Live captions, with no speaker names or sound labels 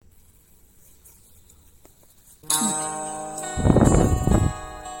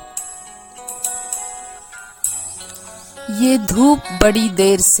ये धूप बड़ी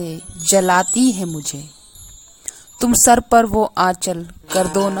देर से जलाती है मुझे, तुम सर पर वो आंचल कर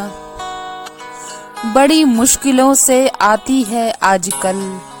दो ना। बड़ी मुश्किलों से आती है आजकल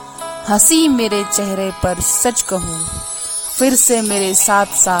हंसी मेरे चेहरे पर, सच कहूँ फिर से मेरे साथ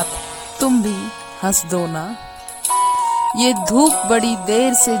साथ तुम भी हंस दो ना। ये धूप बड़ी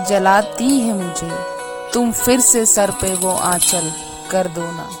देर से जलाती है मुझे, तुम फिर से सर पे वो आंचल कर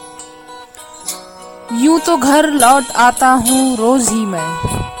दो ना। यूं तो घर लौट आता हूँ रोज ही मैं,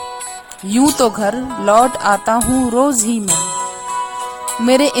 यूं तो घर लौट आता हूँ रोज ही मैं,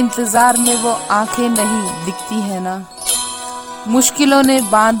 मेरे इंतजार में वो आंखें नहीं दिखती है ना। मुश्किलों ने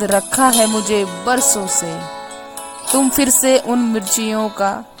बांध रखा है मुझे बरसों से, तुम फिर से उन मिर्चियों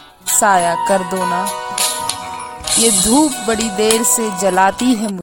का साया कर दो ना। ये धूप बड़ी देर से जलाती है मुझे।